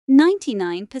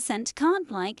99%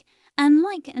 can't like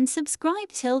and subscribe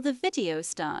till the video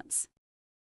starts.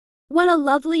 What a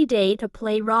lovely day to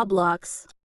play Roblox.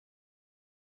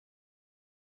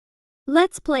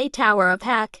 Let's play Tower of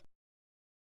Hack.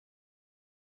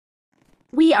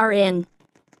 We are in.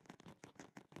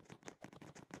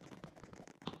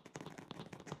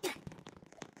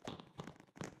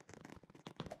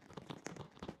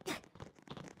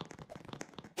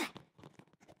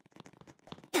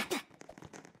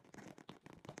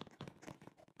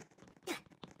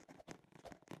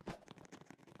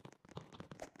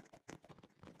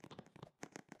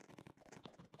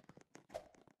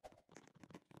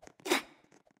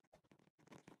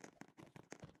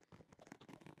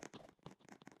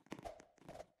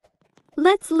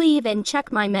 Let's leave and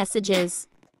check my messages.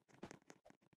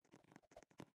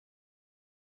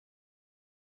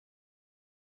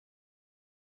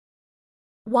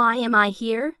 Why am I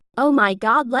here? Oh my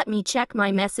god, let me check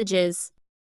my messages.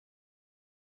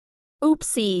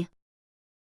 Oopsie.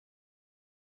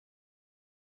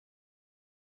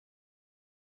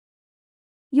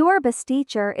 Your best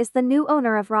teacher is the new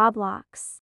owner of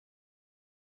Roblox.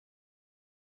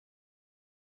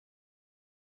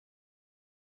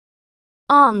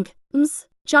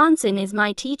 Johnson is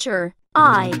my teacher.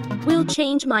 I will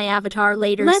change my avatar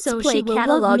later. Let's so play she will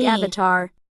catalog love me.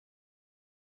 avatar.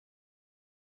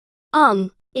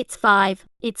 It's 5.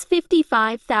 It's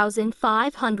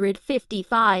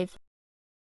 55,555.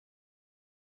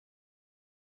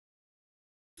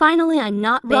 Finally, I'm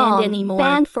not banned anymore.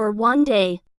 Banned for one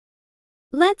day.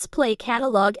 Let's play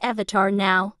catalog avatar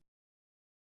now.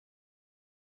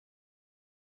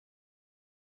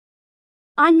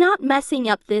 I'm not messing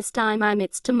up this time.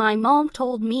 It's 2. My mom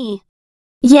told me.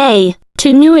 Yay!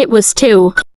 2 knew it was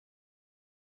 2.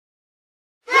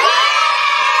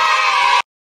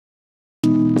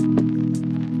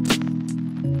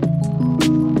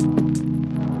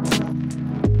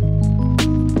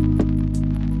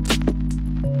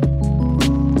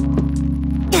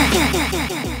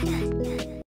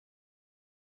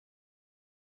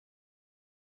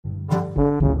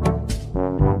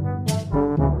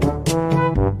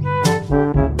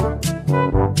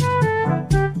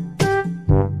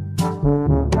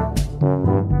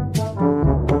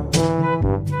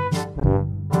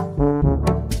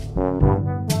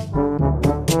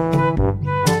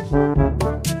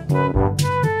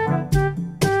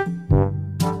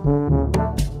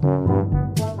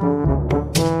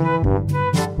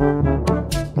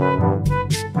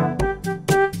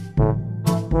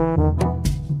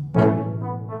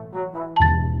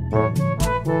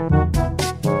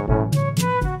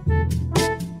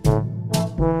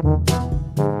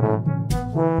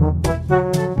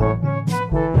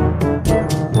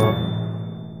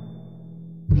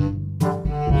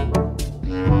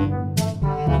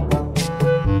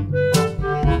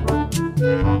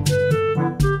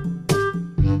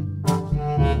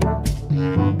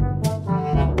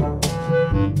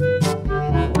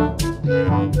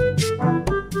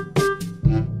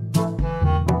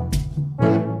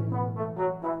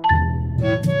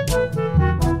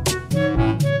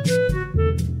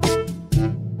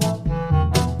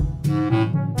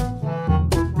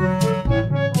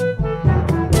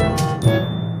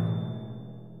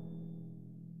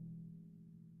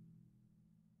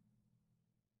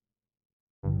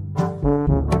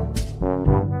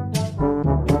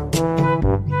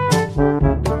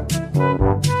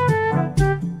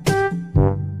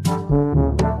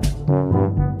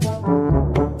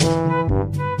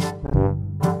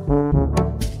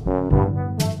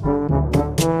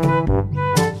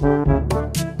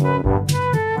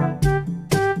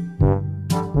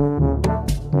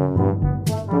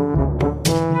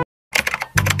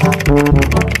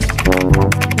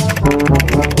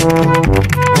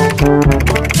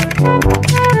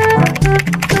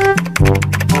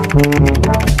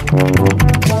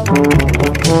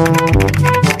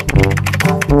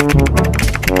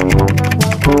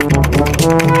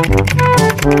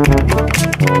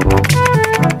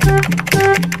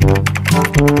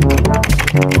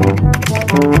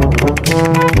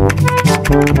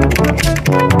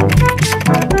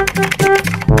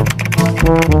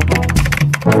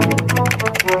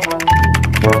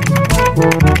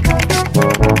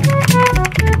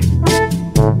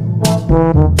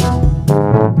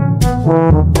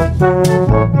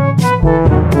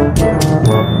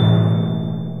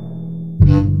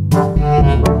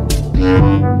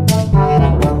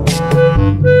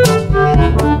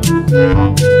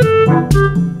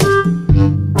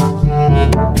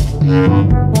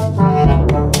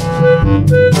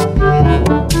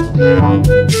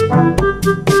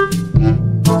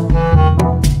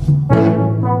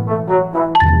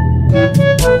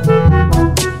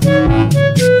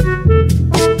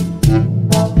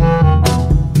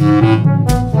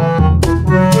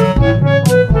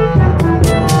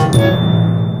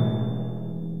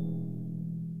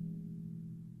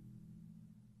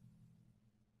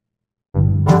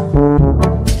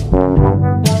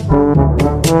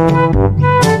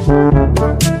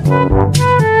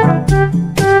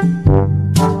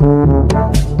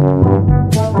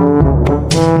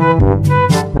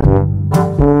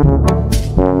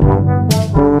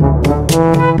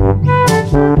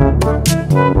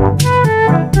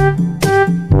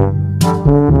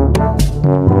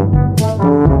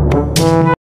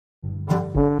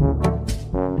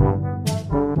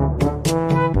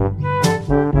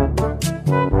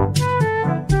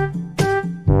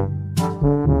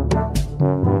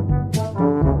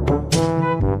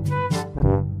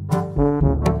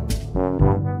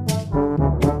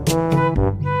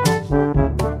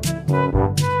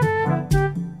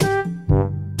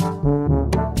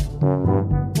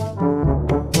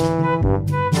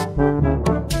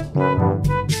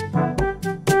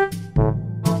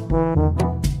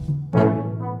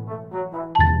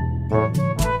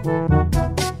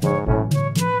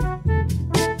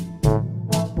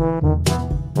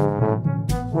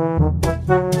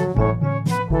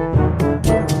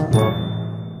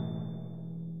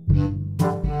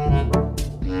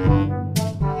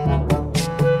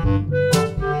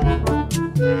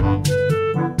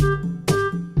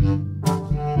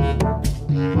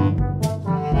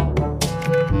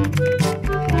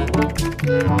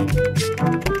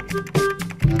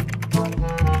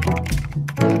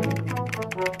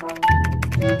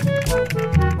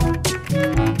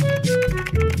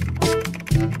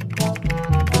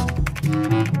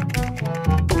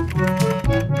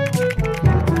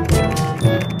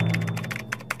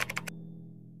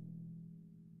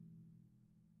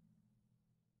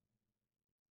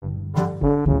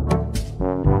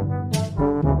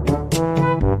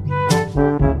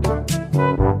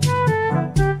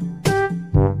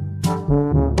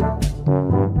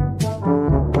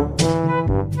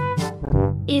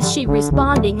 Is she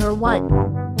responding or what?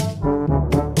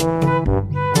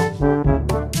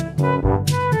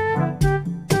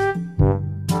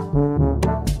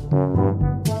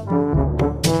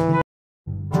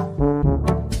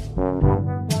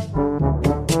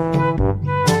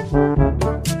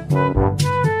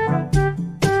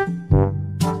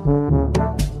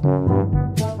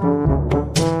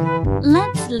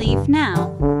 Let's leave now.